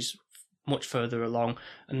when she's much further along,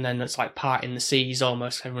 and then it's like parting the seas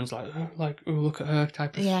almost. Everyone's like, oh, look at her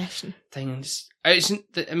type of Yeah. thing.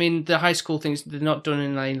 I mean, the high school things, they're not done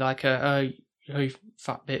in like a you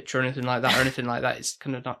fat bitch or anything like that, or anything like that. It's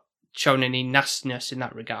kind of not showing any nastiness in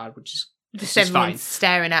that regard, which is Just fine. everyone's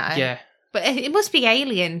staring at her. Yeah, But it must be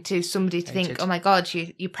alien to somebody to think, Hated. oh my God,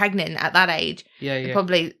 you're pregnant at that age. yeah.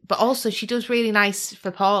 Probably. But also, she does really nice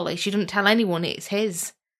for Paulie. She doesn't tell anyone it's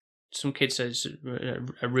his. Some kid says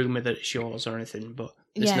a rumor that it's yours or anything, but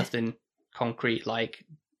there's nothing concrete like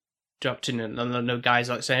dropped in, and no guys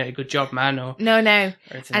like saying, hey, good job, man, or No. anything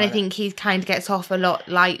And I like think he kind of gets off a lot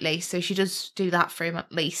lightly, so she does do that for him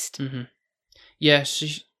at least. that. Mm-hmm. Yeah, so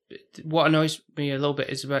what annoys me a little bit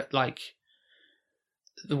is about like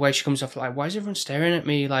the way she comes off, like, why is everyone staring at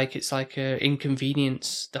me? Like, it's like a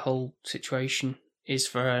inconvenience, the whole situation is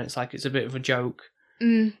for her. It's like it's a bit of a joke.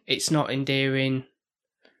 It's not endearing.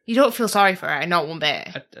 You don't feel sorry for her, not one bit.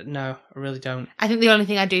 No, I really don't. I think the only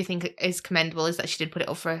thing I do think is commendable is that she did put it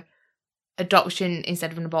up for adoption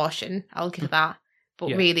instead of an abortion. I'll give her that. But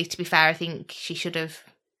Yeah. really, to be fair, I think she should have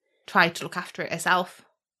tried to look after it herself.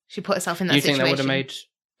 She put herself in that You situation. think that would have made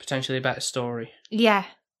potentially a better story, Yeah.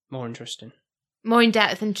 more interesting? More in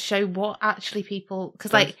depth and to show what actually people...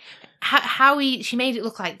 Because, like, how she made it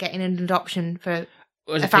look like getting an adoption for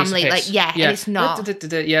Was a it piece of family. piss? Like, yeah, and it's not.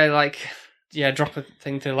 Yeah, like, drop a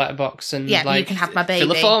thing to the letterbox and Yeah, like you can have my fill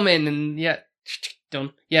a baby. form in and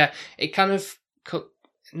done. Yeah, it kind of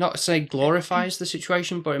not to say glorifies the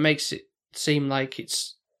situation, but it makes it seem like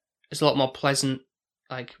it's a lot more pleasant,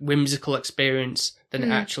 like whimsical experience than it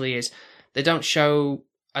actually is. They don't show,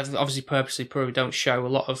 obviously purposely probably don't show a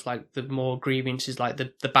lot of like the more grievances, like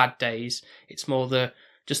the bad days. It's more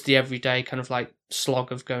just the everyday kind of like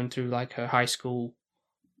slog of going through like her high school,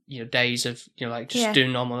 days of, like just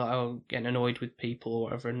doing normal, like, getting annoyed with people or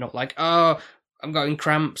whatever, and not like, oh, I'm getting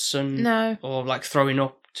cramps and or like throwing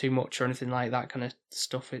up too much or anything like that kind of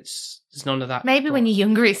stuff. There's none of that. Maybe when you're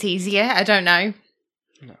younger it's easier. I don't know.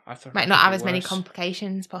 No, Might not have as many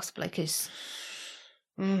complications possibly because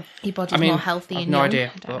your body's more healthy I've and no young.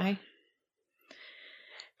 idea, I don't know.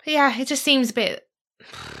 But yeah, it just seems a bit...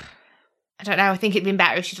 I don't know. I think it'd been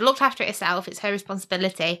better if she'd looked after it herself. It's her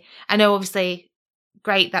responsibility. I know, obviously,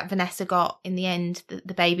 great that Vanessa got, in the end,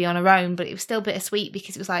 the baby on her own, but it was still bittersweet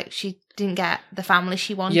because it was like she didn't get the family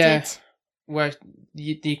she wanted. Yeah, where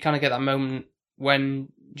you kind of get that moment when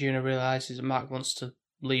Juno realises that Mark wants to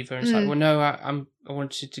leave her, and it's like, well, no, I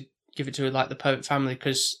wanted to give it to her like the perfect family,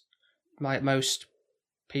 because like most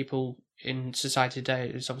people in society today,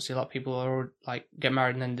 there's obviously a lot of people are like get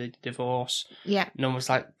married and then they divorce. Yeah. And almost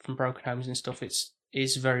like from broken homes and stuff,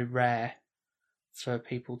 is very rare for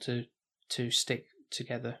people to stick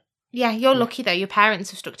together. Yeah, you're lucky though. Your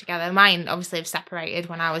parents have stuck together. Mine obviously have separated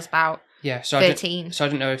when I was about 13. So I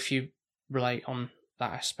don't know if you relate on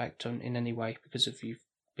that aspect in any way because of you've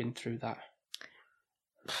been through that.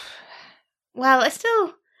 Well, I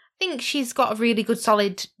still think she's got a really good,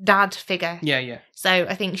 solid dad figure. Yeah. So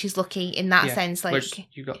I think she's lucky in that sense. Like, whereas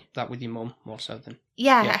you got that with your mum more so than.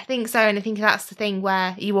 Yeah, Yeah. I think so. And I think that's the thing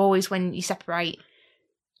where you always, when you separate,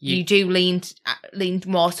 you do lean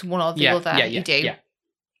more to one or the other. Yeah, you do. Yeah.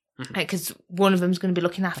 Because one of them's going to be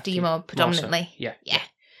looking after you more predominantly. So. Yeah.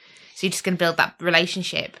 So you're just going to build that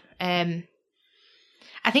relationship. I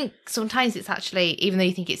think sometimes it's actually, even though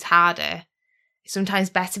you think it's harder, it's sometimes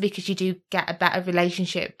better because you do get a better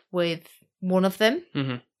relationship with one of them.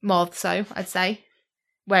 Mm-hmm. More so, I'd say.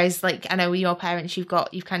 Whereas, like, I know with your parents, you've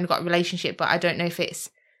kind of got a relationship, but I don't know if it's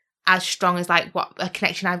as strong as like what a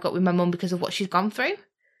connection I've got with my mum because of what she's gone through.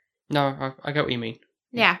 No, I get what you mean.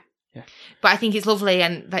 Yeah. But I think it's lovely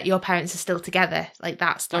and that your parents are still together. Like,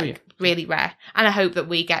 that's really rare. And I hope that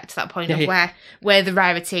we get to that point of where we're the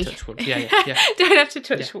rarity. Touch wood. Yeah. Don't have to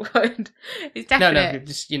touch wood. It's definite. No,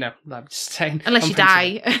 just, I'm just saying. Unless you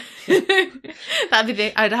die.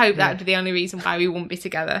 I'd hope that'd be the only reason why we wouldn't be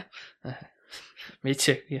together. Me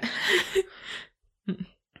too, yeah.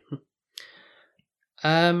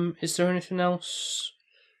 Is there anything else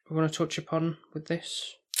we want to touch upon with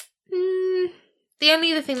this? The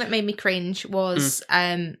only other thing that made me cringe was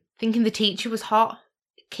thinking the teacher was hot,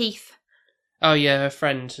 Keith. Oh yeah, her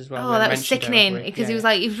friend as well. Oh, that was sickening because he was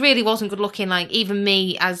like, he really wasn't good looking. Like, even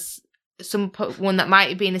me, as someone that might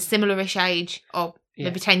have been a similar-ish age or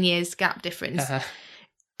maybe 10 years gap difference,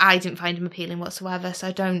 I didn't find him appealing whatsoever. So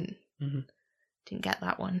I didn't get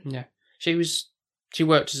that one. Yeah, she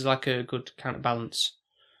worked as like a good counterbalance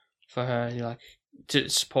for her, like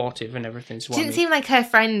supportive and everything. She didn't seem like her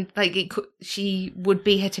friend. Like, she would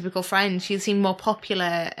be her typical friend. She seemed more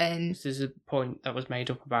popular. And there's a point that was made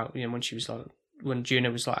up about when she was like, when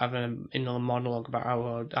Juna was like having an inner monologue about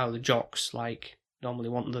how the jocks like normally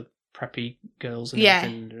want the preppy girls and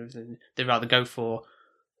everything. They'd rather go for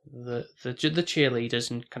the cheerleaders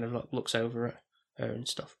and kind of like looks over at her and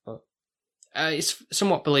stuff. But it's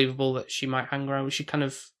somewhat believable that she might hang around. She kind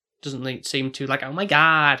of doesn't seem to like, oh my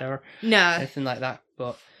god, or anything like that,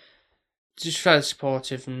 but just fairly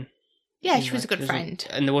supportive and she was a good friend.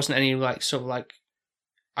 And there wasn't any like sort of like,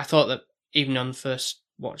 I thought that even on the first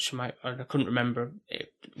watch, I couldn't remember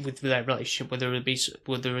it, with their relationship whether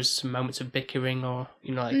there was some moments of bickering or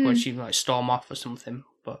like when she like storm off or something,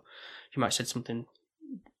 but she might have said something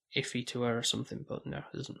iffy to her or something, but no,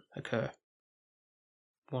 it doesn't occur.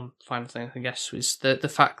 One final thing, I guess, was the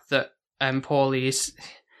fact that Paulie is.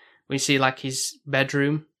 We see like his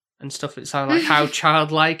bedroom and stuff. It's like how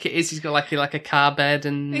childlike it is. He's got like a car bed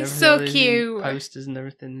and it's so cute. Posters and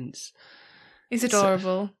everything. It's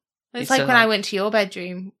adorable. It's like when I went to your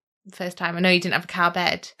bedroom the first time. I know you didn't have a car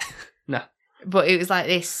bed. No, but it was like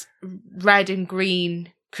this red and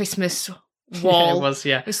green Christmas wall. Yeah, it was.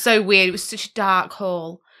 Yeah, it was so weird. It was such a dark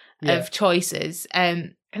hall of choices.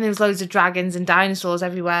 And there was loads of dragons and dinosaurs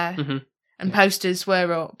everywhere, and posters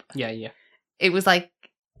were up. Yeah. It was like,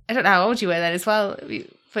 I don't know how old you were then as well,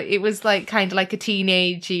 but it was like kind of like a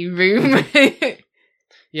teenagey room.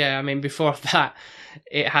 Yeah, I mean, before that,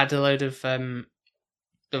 it had a load of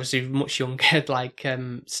obviously much younger like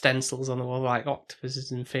stencils on the wall, like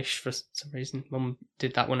octopuses and fish for some reason. Mum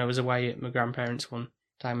did that when I was away at my grandparents' one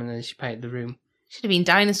time, and then she painted the room. Should have been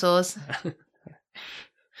dinosaurs.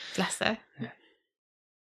 Bless her. Yeah.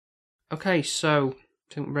 Okay, so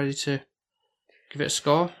I think we're ready to give it a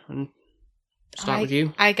score and start with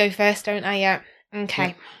you. I go first, don't I? Yeah.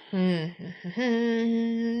 Okay. Yeah.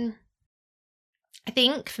 I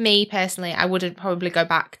think for me personally, I would probably go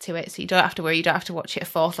back to it, so you don't have to worry. You don't have to watch it a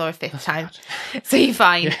fourth or a fifth time. So you're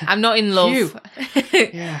fine. Yeah. I'm not in love.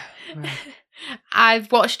 Yeah. Right.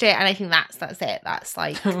 I've watched it, and I think that's it. That's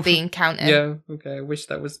like the encounter. Yeah. Okay. I wish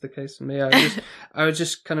that was the case for me. I was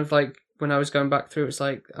just kind of like, when I was going back through, it's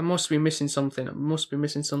like, I must be missing something,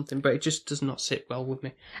 but it just does not sit well with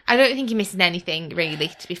me. I don't think you're missing anything, really,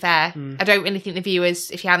 to be fair. I don't really think the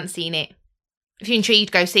viewers, if you hadn't seen it, if you're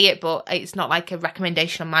intrigued, go see it, but it's not like a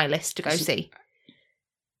recommendation on my list to go see.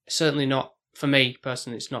 Certainly not, for me,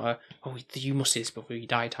 personally, it's not you must see this before you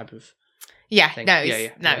die type of thing.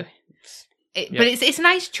 No. But it's a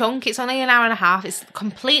nice chunk. It's only an hour and a half. It's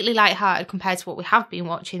completely lighthearted compared to what we have been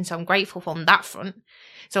watching, so I'm grateful on that front.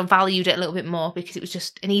 So I valued it a little bit more because it was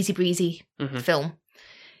just an easy breezy film.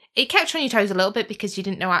 It kept you on your toes a little bit because you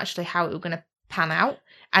didn't know actually how it was going to pan out.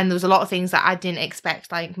 And there was a lot of things that I didn't expect,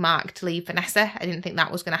 like Mark to leave Vanessa. I didn't think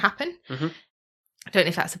that was going to happen. I don't know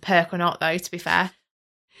if that's a perk or not, though, to be fair.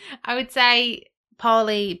 I would say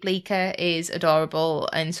Paulie Bleeker is adorable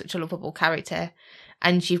and such a lovable character.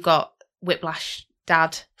 And you've got Whiplash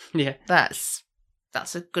Dad. Yeah. That's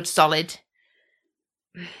a good solid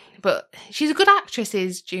But she's a good actress,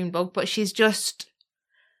 is Junebug, but she's just...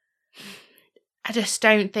 I just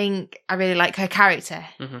don't think I really like her character.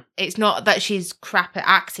 Mm-hmm. It's not that she's crap at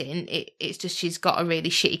acting. It's just she's got a really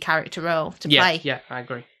shitty character role to play. Yeah, I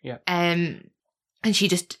agree. Yeah. And she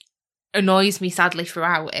just annoys me sadly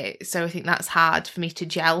throughout it. So I think that's hard for me to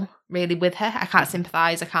gel really with her. I can't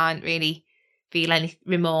sympathise. I can't really feel any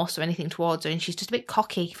remorse or anything towards her. And she's just a bit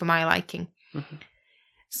cocky for my liking. Mm-hmm.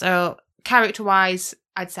 So character-wise,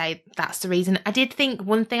 I'd say that's the reason. I did think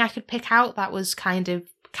one thing I could pick out that was kind of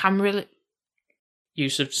camera...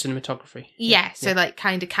 Use of cinematography. Yeah, so like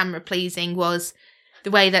kind of camera pleasing was the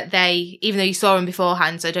way that they, even though you saw him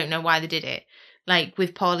beforehand, so I don't know why they did it. Like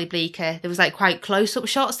with Paulie Bleecker, there was like quite close-up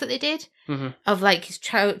shots that they did of like his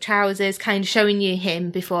trousers, kind of showing you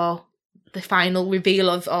him before the final reveal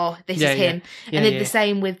of, oh, this is him. And then the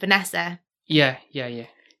same with Vanessa. Yeah.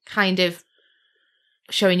 Kind of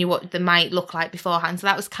showing you what they might look like beforehand. So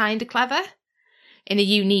that was kind of clever in a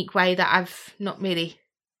unique way that I've not really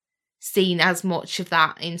seen as much of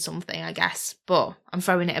that in something, I guess, but I'm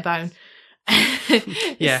throwing it a bone.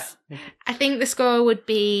 Yeah. I think the score would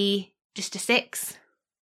be just a 6.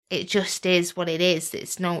 It just is what it is.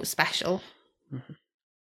 It's not special. Mm-hmm.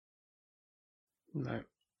 No.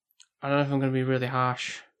 I don't know if I'm going to be really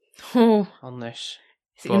harsh on this.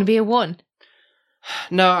 Is it going to be a 1?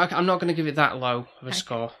 No, I'm not going to give it that low of a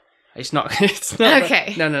score. It's not. It's not.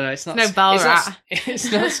 Okay. No. It's not. No Borat. It's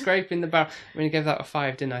not scraping the barrel. I mean, I gave that a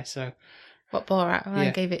 5, didn't I? So. What Borat? I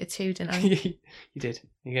gave it a 2, didn't I? You did.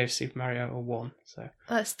 You gave Super Mario a 1. So.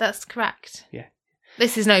 That's correct. Yeah.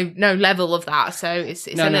 This is no level of that, so it's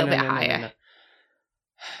a little bit higher. No.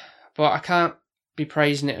 But I can't be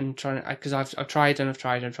praising it and trying because I've tried and I've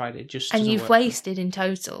tried and tried it. Just and you've wasted in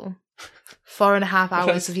total 4.5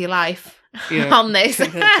 hours of your life. Yeah, on this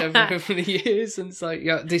over the years, and it's like,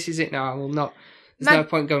 yeah, this is it now. I will not. There's no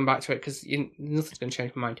point going back to it because nothing's going to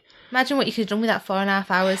change my mind. Imagine what you could have done with that 4.5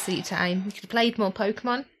 hours of your time. You could have played more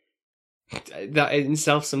Pokemon. That in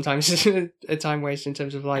itself sometimes is a time waste in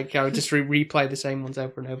terms of like I would just replay the same ones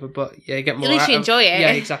over and over. But yeah, you get more. At least you enjoy it.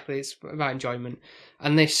 Yeah, exactly. It's about enjoyment,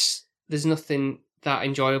 and there's nothing that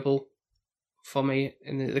enjoyable for me.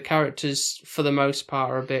 And the characters, for the most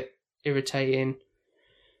part, are a bit irritating.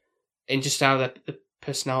 In just how the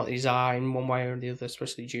personalities are in one way or the other,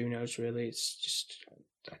 especially Juno's, really. It's just,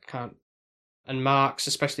 I can't. And Mark's,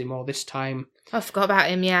 especially more this time. I forgot about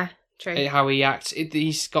him, yeah. True. How he acts.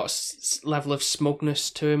 He's got a level of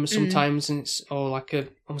smugness to him sometimes, and it's all like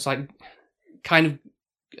almost like kind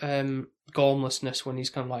of gormlessness when he's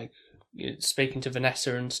kind of like speaking to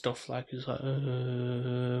Vanessa and stuff, like he's like,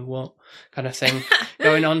 what kind of thing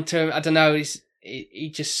going on to him. I don't know,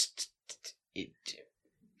 he just... It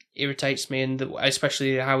irritates me, and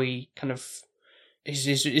especially how he kind of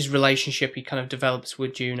his relationship he kind of develops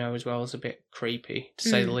with Juno as well is a bit creepy, to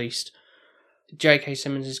say the least. J.K.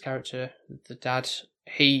 Simmons' character, the dad,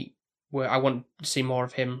 I want to see more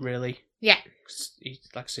of him, really. Yeah. He's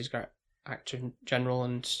a great actor in general,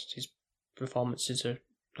 and his performances are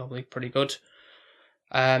normally pretty good.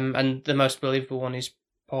 And the most believable one is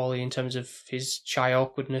Paulie in terms of his shy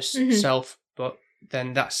awkwardness self, but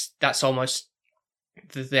then that's almost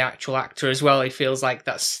the actual actor as well. He feels like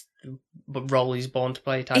that's the role he's born to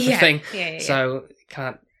play type of thing. Yeah. So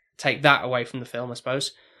can't take that away from the film, I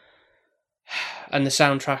suppose. And the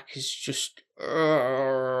soundtrack is just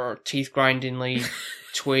teeth grindingly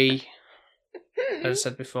twee. As I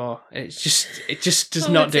said before, it just does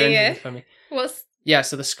not do anything for me.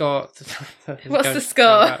 So the score. What's the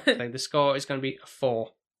score? The score is going to be a 4.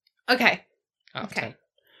 Okay. Out of 10.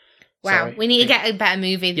 Wow, Sorry. we need to get a better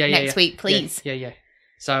movie next week, please. Yeah.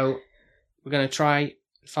 So we're going to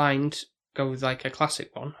go with like a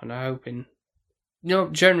classic one, and I'm hoping,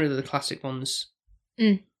 generally the classic ones,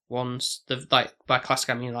 like by classic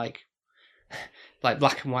I mean like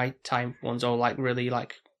black and white time ones, or like really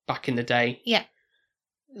like back in the day. Yeah.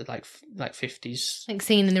 Like 50s. Like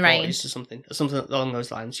Singing in the Rain. Or something along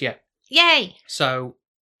those lines, yeah. Yay! So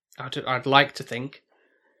I'd like to think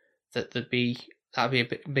that that'd be a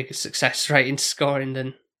bit bigger success rate in scoring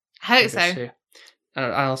than... I hope so.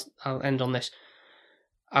 I'll end on this.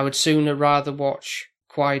 I would sooner rather watch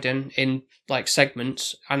Quaiden in like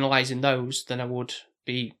segments, analysing those, than I would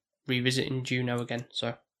be revisiting Juno again.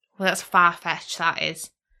 So, well, that's far-fetched, that is.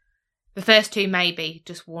 The first two maybe,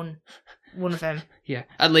 just one of them. Yeah,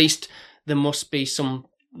 at least there must be some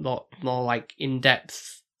lot more like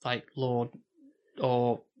in-depth like lore,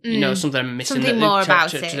 or something I'm missing. Something more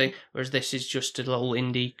about it. Whereas this is just a little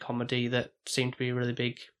indie comedy that seemed to be a really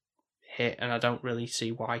big hit, and I don't really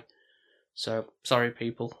see why. So sorry,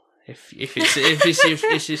 people, If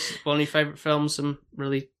this is one of your favourite films, I'm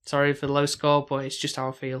really sorry for the low score, but it's just how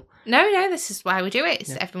I feel. No, this is why we do it.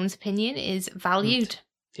 It's everyone's opinion is valued.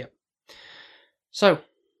 Yep. So,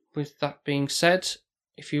 with that being said,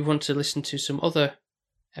 if you want to listen to some other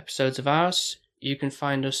episodes of ours, you can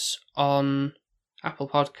find us on Apple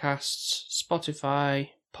Podcasts, Spotify,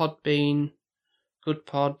 Podbean, Good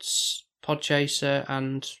Pods, Podchaser,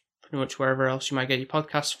 and pretty much wherever else you might get your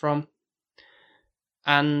podcasts from.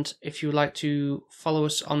 And if you would like to follow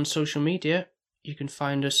us on social media, you can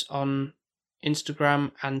find us on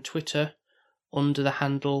Instagram and Twitter under the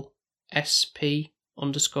handle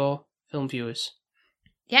SP_filmviewers.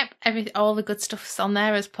 Yep, all the good stuff's on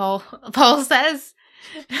there, as Paul says.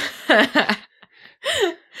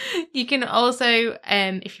 You can also,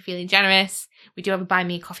 if you're feeling generous, we do have a Buy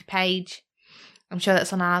Me a Coffee page. I'm sure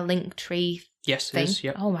that's on our Linktree. Yes, thing. it is.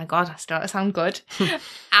 Yep. Oh my god, I start to sound good.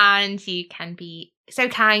 And you can be so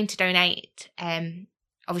kind to donate.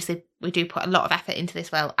 Obviously, we do put a lot of effort into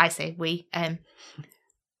this. Well, I say we.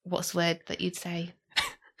 What's the word that you'd say?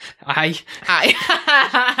 I,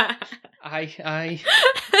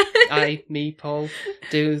 me, Paul,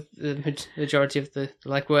 do the majority of the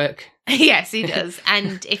legwork. Yes, he does.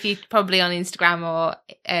 And if you're probably on Instagram or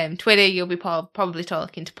Twitter, you'll be probably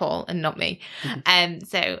talking to Paul and not me.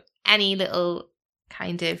 So any little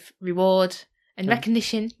kind of reward and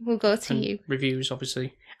recognition will go to you. Reviews,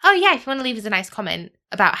 obviously. Oh yeah, if you want to leave us a nice comment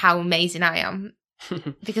about how amazing I am,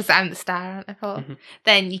 because I'm the star, aren't I, Paul?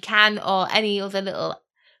 Then you can, or any other little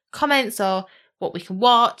comments or what we can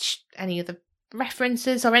watch, any other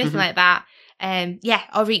references or anything like that.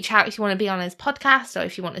 Or reach out if you want to be on his podcast or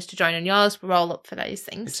if you want us to join on yours. We're all up for those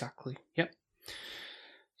things. Exactly. Yep.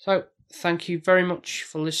 So thank you very much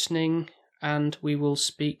for listening, and we will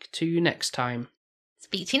speak to you next time.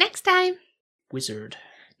 Speak to you next time. Wizard.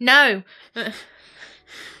 No.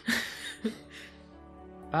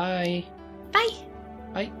 Bye. Bye.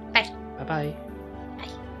 Bye. Bye. Bye-bye.